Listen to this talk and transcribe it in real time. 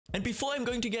And before I'm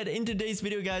going to get into today's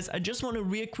video, guys, I just want to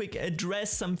real quick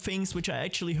address some things which I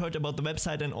actually heard about the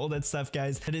website and all that stuff,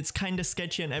 guys, that it's kind of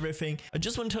sketchy and everything. I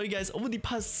just want to tell you guys, over the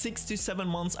past 6 to 7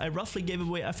 months, I roughly gave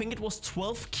away, I think it was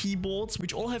 12 keyboards,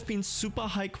 which all have been super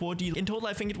high quality. In total,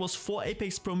 I think it was 4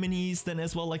 Apex Pro Minis, then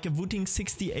as well like a Wooting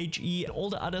 60HE and all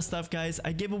the other stuff, guys.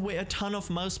 I gave away a ton of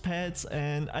mouse pads,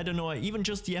 and I don't know, I even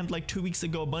just DM'd like 2 weeks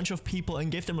ago a bunch of people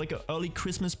and gave them like an early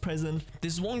Christmas present.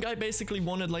 This one guy basically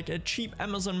wanted like a cheap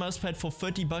Amazon mousepad for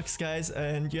 30 bucks, guys,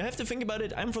 and you have to think about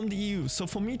it, I'm from the EU, so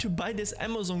for me to buy this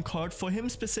Amazon card for him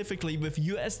specifically with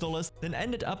US dollars, then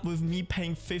ended up with me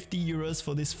paying 50 euros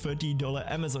for this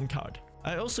 $30 Amazon card.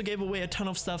 I also gave away a ton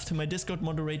of stuff to my Discord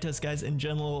moderators, guys, in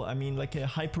general. I mean, like a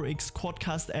HyperX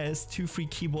Quadcast S, 2 free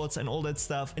keyboards and all that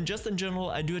stuff. And just in general,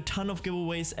 I do a ton of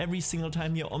giveaways every single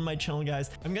time here on my channel,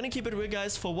 guys. I'm gonna keep it real,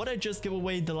 guys. For what I just gave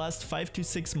away the last 5 to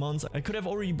 6 months, I could have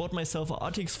already bought myself a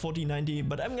RTX 4090,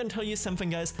 but I'm gonna tell you something,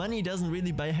 guys. Money doesn't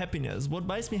really buy happiness. What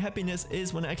buys me happiness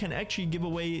is when I can actually give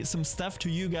away some stuff to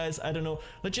you guys. I don't know.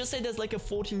 Let's just say there's like a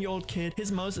 14-year-old kid.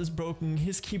 His mouse is broken.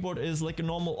 His keyboard is like a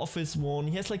normal office one.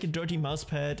 He has like a dirty mousepad,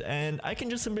 and I can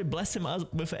just simply bless him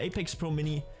out with an Apex Pro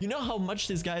Mini. You know how much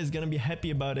this guy is gonna be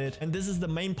happy about it, and this is the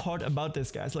main part about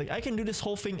this, guys. Like, I can do this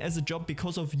whole thing as a job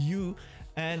because of you,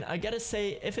 and I gotta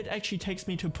say, if it actually takes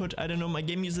me to put, I don't know, my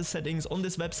game user settings on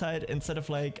this website instead of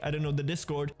like, I don't know, the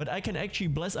Discord, but I can actually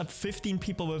bless up 15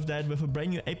 people with that with a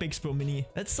brand new Apex Pro Mini,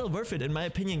 that's still worth it in my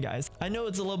opinion, guys. I know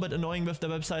it's a little bit annoying with the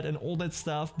website and all that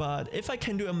stuff, but if I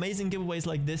can do amazing giveaways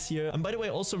like this year, and by the way,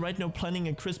 also right now planning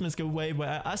a Christmas giveaway where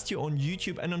I asked you on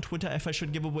YouTube and on Twitter if I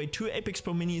should give away 2 Apex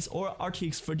Pro Minis or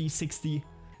RTX 3060.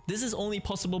 This is only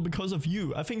possible because of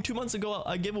you. I think 2 months ago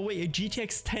I gave away a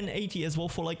GTX 1080 as well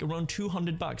for like around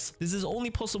 200 bucks. This is only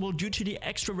possible due to the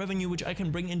extra revenue which I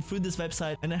can bring in through this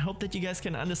website, and I hope that you guys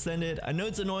can understand it. I know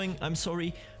it's annoying, I'm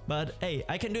sorry, but hey,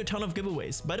 I can do a ton of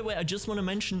giveaways. By the way, I just want to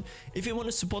mention, if you want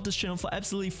to support this channel for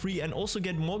absolutely free and also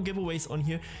get more giveaways on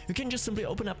here, you can just simply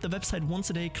open up the website once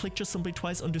a day, click just simply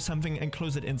twice onto something and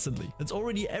close it instantly. That's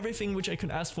already everything which I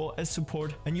can ask for as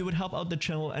support, and you would help out the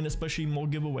channel and especially more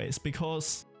giveaways,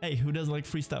 because hey, who doesn't like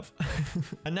free stuff?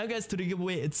 And now, guys, to the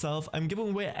giveaway itself. I'm giving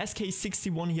away a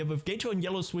SK61 here with gator and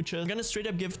yellow switches. I'm gonna straight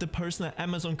up give the person an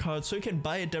Amazon card so you can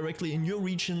buy it directly in your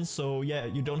region. So yeah,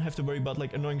 you don't have to worry about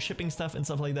like annoying shipping stuff and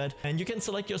stuff like that. And you can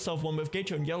select yourself one with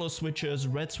gator and yellow switches,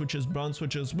 red switches, brown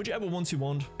switches, whichever ones you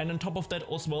want. And on top of that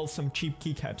as well, some cheap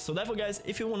keycaps. So therefore, guys,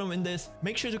 if you want to win this,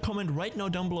 make sure to comment right now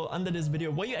down below under this video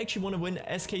why you actually want to win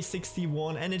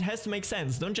SK61, and it has to make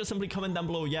sense. Don't just simply comment down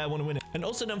below, yeah, I want to win it. And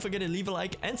also don't forget to leave a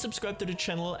like and subscribe to the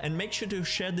channel, and make sure to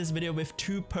share this video with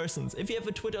 2 persons. If you have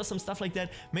a Twitter or some stuff like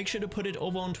that, make sure to put it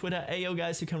over on Twitter. Hey yo,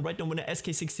 guys, you can right now win an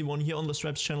SK61 here on the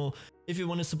leStripeZ channel if you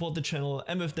want to support the channel.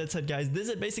 And with that said, guys, this is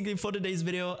it basically for today's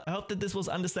video. I hope that this was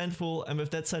understandable, and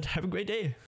with that said, have a great day.